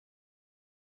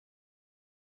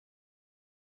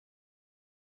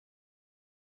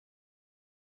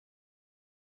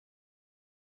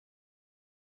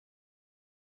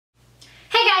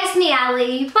me,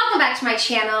 Allie. Welcome back to my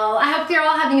channel. I hope you're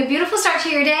all having a beautiful start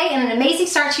to your day and an amazing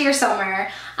start to your summer.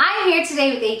 I am here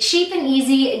today with a cheap and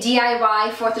easy DIY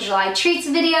 4th of July treats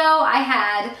video. I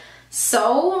had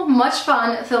so much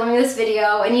fun filming this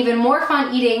video and even more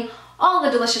fun eating all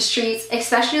the delicious treats,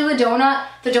 especially the donut.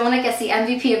 The donut gets the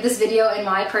MVP of this video in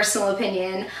my personal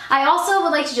opinion. I also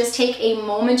would like to just take a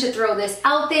moment to throw this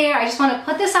out there. I just want to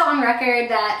put this out on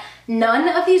record that none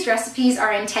of these recipes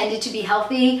are intended to be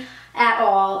healthy at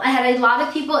all. I had a lot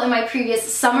of people in my previous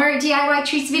summer DIY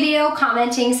treats video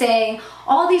commenting saying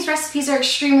all these recipes are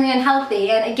extremely unhealthy,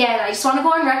 and again I just want to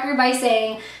go on record by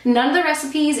saying none of the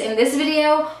recipes in this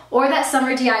video or that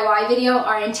summer DIY video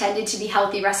are intended to be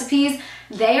healthy recipes.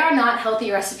 They are not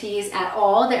healthy recipes at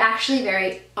all. They're actually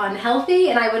very unhealthy,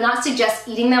 and I would not suggest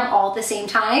eating them all at the same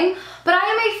time. But I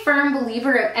am a firm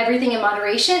believer of everything in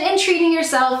moderation and treating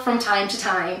yourself from time to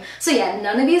time. So yeah,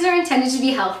 none of these are intended to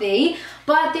be healthy,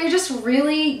 but they're just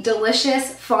really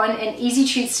delicious, fun, and easy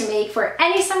treats to make for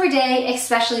any summer day,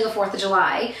 especially the 4th of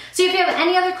July. So if you have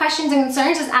any other questions and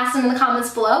concerns, just ask them in the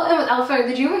comments below, and without further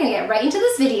ado, we're gonna get right into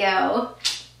this video.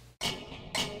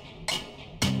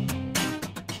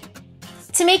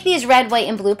 To make these red, white,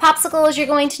 and blue popsicles, you're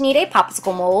going to need a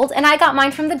popsicle mold, and I got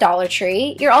mine from the Dollar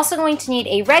Tree. You're also going to need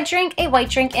a red drink, a white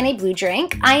drink, and a blue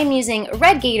drink. I am using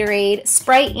red Gatorade,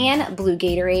 Sprite, and blue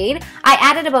Gatorade. I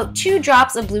added about 2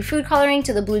 drops of blue food coloring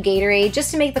to the blue Gatorade just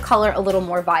to make the color a little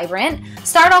more vibrant.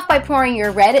 Start off by pouring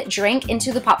your red drink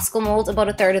into the popsicle mold about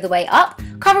 1/3 of the way up.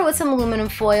 Cover with some aluminum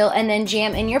foil and then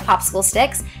jam in your popsicle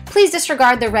sticks. Please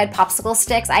disregard the red popsicle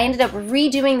sticks. I ended up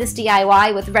redoing this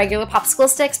DIY with regular popsicle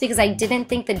sticks because I didn't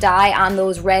think the dye on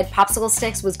those red popsicle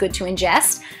sticks was good to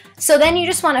ingest. So then you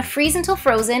just want to freeze until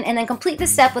frozen and then complete the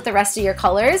step with the rest of your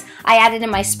colors. I added in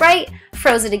my Sprite,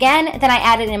 froze it again, then I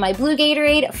added in my blue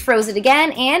Gatorade, froze it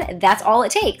again, and that's all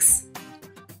it takes.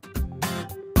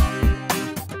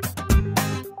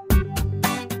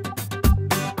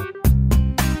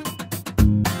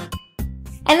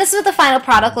 And this is what the final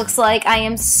product looks like. I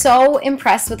am so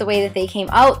impressed with the way that they came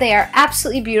out. They are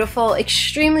absolutely beautiful,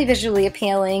 extremely visually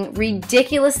appealing,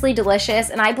 ridiculously delicious,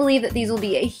 and I believe that these will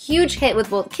be a huge hit with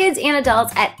both kids and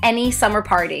adults at any summer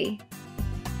party.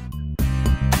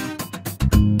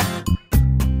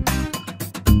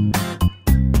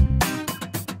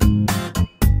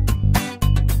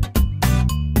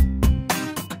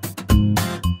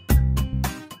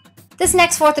 This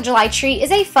next 4th of July treat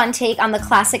is a fun take on the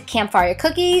classic campfire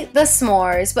cookie, the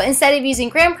s'mores, but instead of using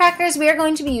graham crackers, we are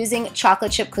going to be using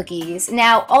chocolate chip cookies.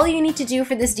 Now, all you need to do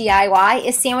for this DIY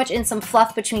is sandwich in some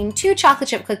fluff between 2 chocolate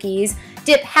chip cookies,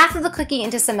 dip half of the cookie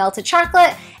into some melted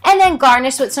chocolate, and then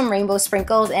garnish with some rainbow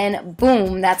sprinkles, and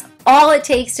boom, that's all it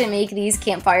takes to make these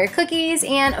campfire cookies.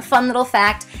 And a fun little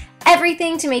fact,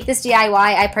 everything to make this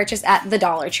DIY I purchased at the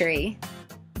Dollar Tree.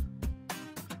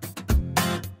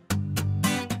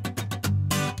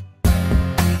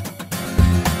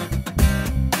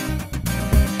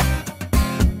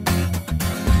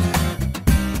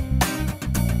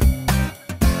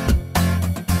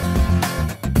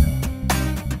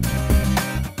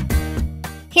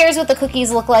 Here's what the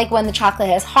cookies look like when the chocolate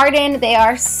has hardened. They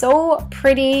are so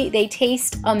pretty, they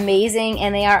taste amazing,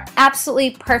 and they are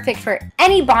absolutely perfect for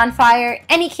any bonfire,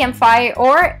 any campfire,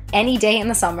 or any day in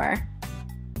the summer.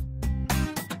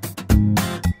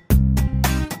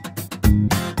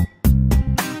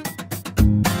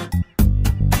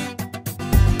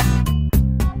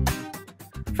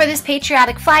 For this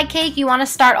patriotic flag cake, you want to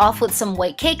start off with some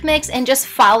white cake mix and just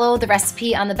follow the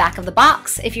recipe on the back of the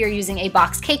box. If you're using a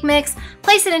box cake mix,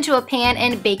 place it into a pan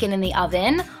and bake it in the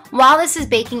oven. While this is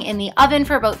baking in the oven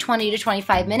for about 20 to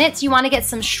 25 minutes, you want to get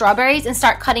some strawberries and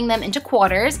start cutting them into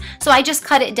quarters. So I just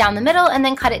cut it down the middle and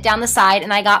then cut it down the side,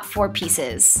 and I got 4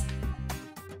 pieces.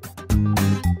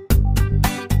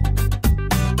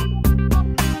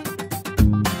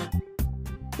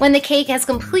 When the cake has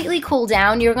completely cooled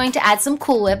down, you're going to add some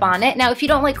Cool Whip on it. Now, if you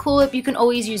don't like Cool Whip, you can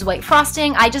always use white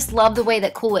frosting. I just love the way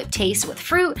that Cool Whip tastes with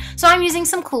fruit, so I'm using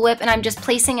some Cool Whip and I'm just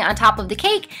placing it on top of the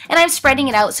cake, and I'm spreading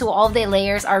it out so all of the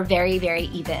layers are very, very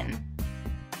even.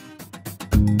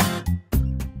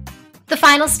 The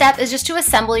final step is just to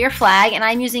assemble your flag, and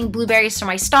I'm using blueberries for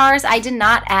my stars. I did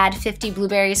not add 50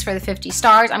 blueberries for the 50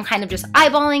 stars. I'm kind of just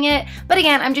eyeballing it, but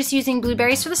again, I'm just using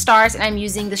blueberries for the stars, and I'm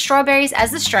using the strawberries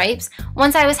as the stripes.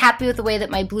 Once I was happy with the way that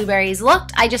my blueberries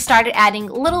looked, I just started adding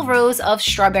little rows of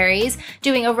strawberries,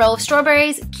 doing a row of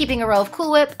strawberries, keeping a row of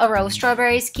Cool Whip, a row of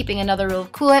strawberries, keeping another row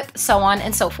of Cool Whip, so on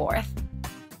and so forth.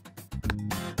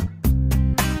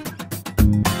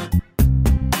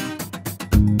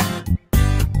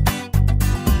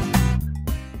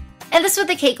 And the this is what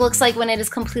the cake looks like when it is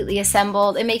completely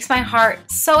assembled. It makes my heart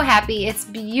so happy. It's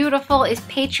beautiful, it's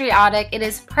patriotic, it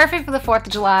is perfect for the 4th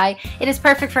of July. It is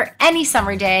perfect for any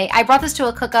summer day. I brought this to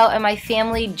a cookout and my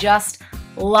family just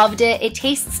loved it. It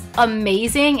tastes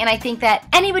amazing, and I think that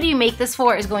anybody you make this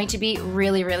for is going to be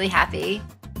really, really happy.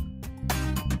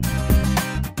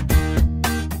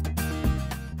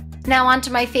 Now on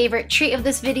to my favorite treat of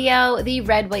this video, the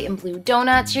red, white, and blue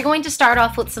donuts. You're going to start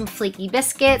off with some flaky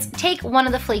biscuits. Take one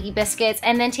of the flaky biscuits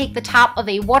and then take the top of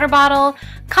a water bottle,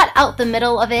 cut out the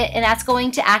middle of it, and that's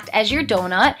going to act as your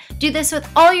donut. Do this with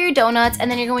all your donuts,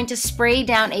 and then you're going to spray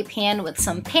down a pan with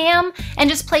some Pam and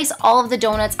just place all of the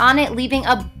donuts on it, leaving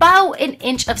about an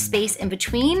inch of space in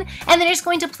between. And then you're just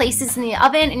going to place this in the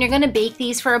oven, and you're going to bake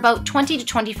these for about 20 to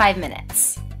 25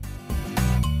 minutes.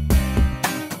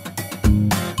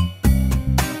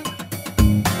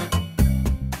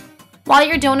 While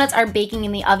your donuts are baking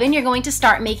in the oven, you're going to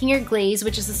start making your glaze,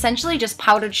 which is essentially just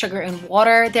powdered sugar and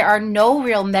water. There are no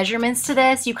real measurements to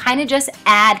this. You kind of just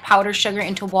add powdered sugar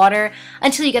into water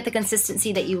until you get the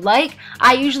consistency that you like.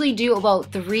 I usually do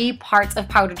about 3 parts of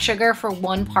powdered sugar for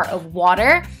 1 part of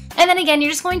water. And then again,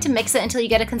 you're just going to mix it until you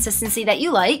get a consistency that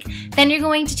you like. Then you're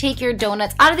going to take your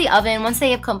donuts out of the oven once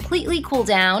they have completely cooled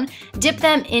down, dip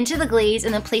them into the glaze,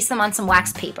 and then place them on some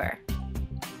wax paper.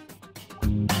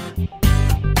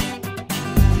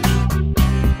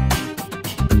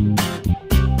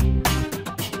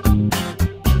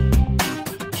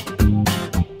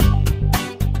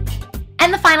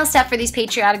 And the final step for these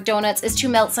patriotic donuts is to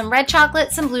melt some red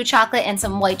chocolate, some blue chocolate, and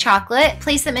some white chocolate.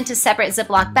 Place them into separate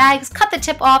Ziploc bags, cut the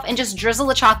tip off, and just drizzle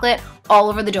the chocolate all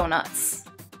over the donuts.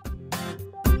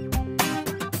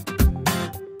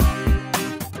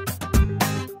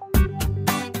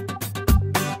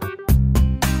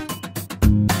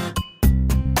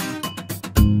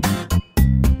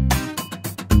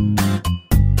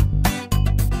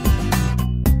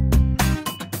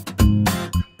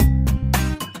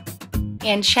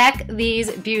 And check these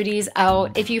beauties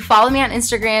out. If you follow me on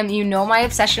Instagram, you know my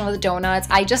obsession with donuts.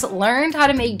 I just learned how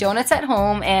to make donuts at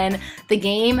home, and the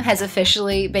game has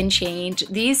officially been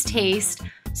changed. These taste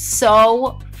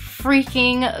so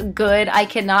freaking good. I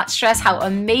cannot stress how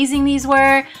amazing these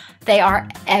were. They are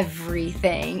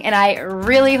everything, and I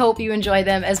really hope you enjoy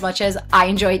them as much as I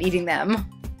enjoyed eating them.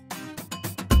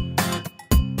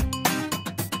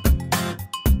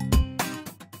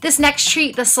 This next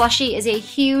treat, the slushie, is a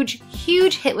huge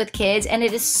hit with kids, and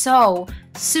it is so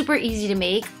super easy to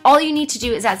make. All you need to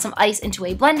do is add some ice into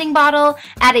a blending bottle,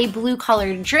 add a blue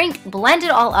colored drink, blend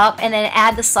it all up, and then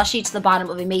add the slushie to the bottom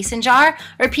of a mason jar.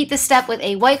 Repeat this step with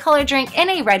a white colored drink and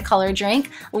a red colored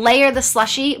drink. Layer the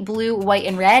slushie, blue, white,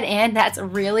 and red, and that's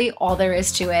really all there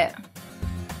is to it.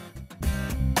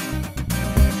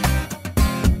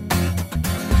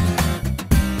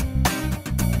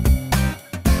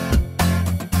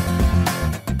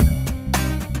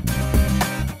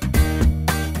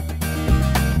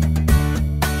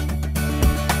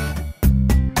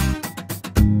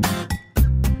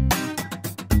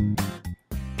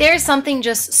 There's something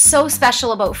just so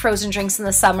special about frozen drinks in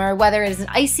the summer, whether it is an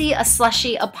icy, a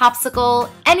slushie, a popsicle,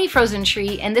 any frozen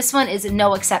treat, and this one is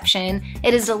no exception.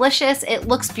 It is delicious, it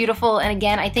looks beautiful, and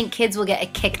again, I think kids will get a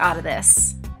kick out of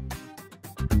this.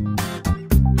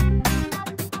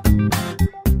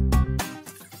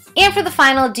 And for the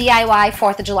final DIY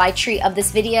 4th of July treat of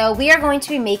this video, we are going to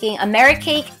be making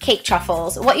American cake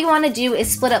truffles. What you want to do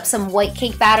is split up some white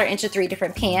cake batter into 3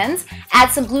 different pans,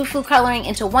 add some blue food coloring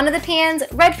into one of the pans,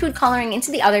 red food coloring into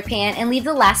the other pan, and leave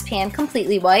the last pan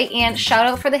completely white. And shout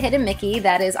out for the hidden Mickey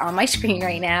that is on my screen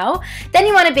right now. Then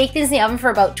you want to bake these in the oven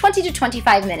for about 20 to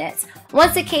 25 minutes.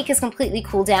 Once the cake is completely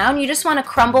cooled down, you just want to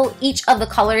crumble each of the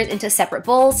colors into separate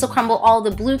bowls. So crumble all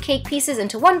the blue cake pieces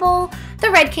into one bowl,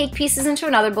 the red cake pieces into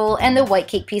another bowl, and the white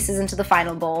cake pieces into the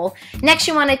final bowl. Next,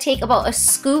 you want to take about a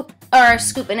scoop or a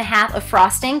scoop and a half of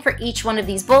frosting for each one of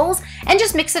these bowls and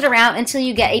just mix it around until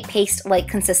you get a paste-like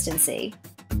consistency.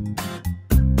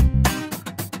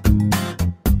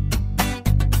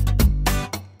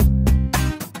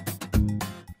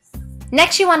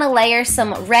 Next, you want to layer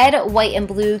some red, white, and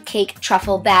blue cake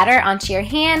truffle batter onto your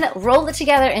hand, roll it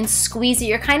together, and squeeze it.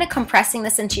 You're kind of compressing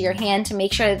this into your hand to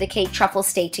make sure that the cake truffles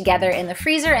stay together in the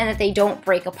freezer and that they don't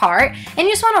break apart. And you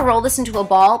just want to roll this into a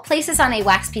ball, place this on a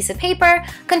wax piece of paper,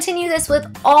 continue this with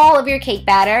all of your cake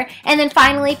batter, and then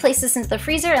finally place this into the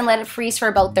freezer and let it freeze for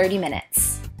about 30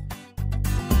 minutes.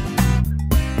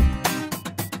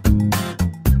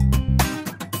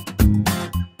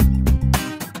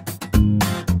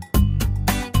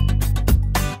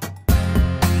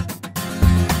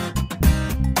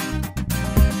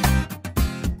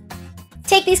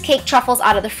 Take these cake truffles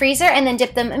out of the freezer and then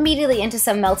dip them immediately into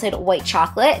some melted white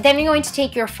chocolate. Then you're going to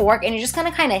take your fork and you're just going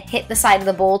to kind of hit the side of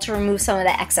the bowl to remove some of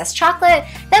the excess chocolate.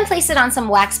 Then place it on some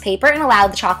wax paper and allow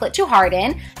the chocolate to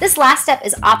harden. This last step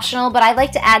is optional, but I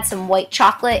like to add some white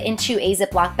chocolate into a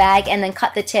Ziploc bag and then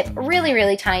cut the tip really,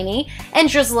 really tiny and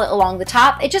drizzle it along the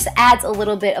top. It just adds a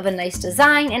little bit of a nice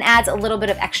design and adds a little bit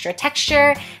of extra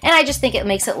texture, and I just think it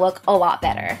makes it look a lot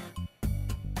better.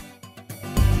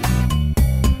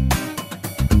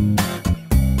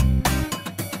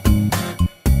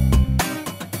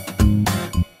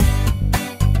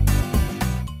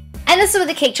 And this is what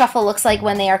the cake truffle looks like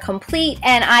when they are complete,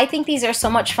 and I think these are so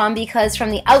much fun because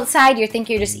from the outside you think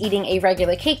you're just eating a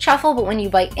regular cake truffle, but when you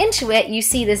bite into it you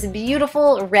see this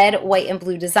beautiful red, white, and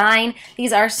blue design.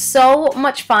 These are so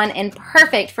much fun and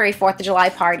perfect for a 4th of July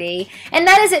party. And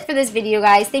that is it for this video,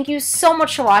 guys. Thank you so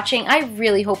much for watching. I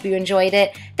really hope you enjoyed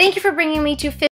it. Thank you for bringing me to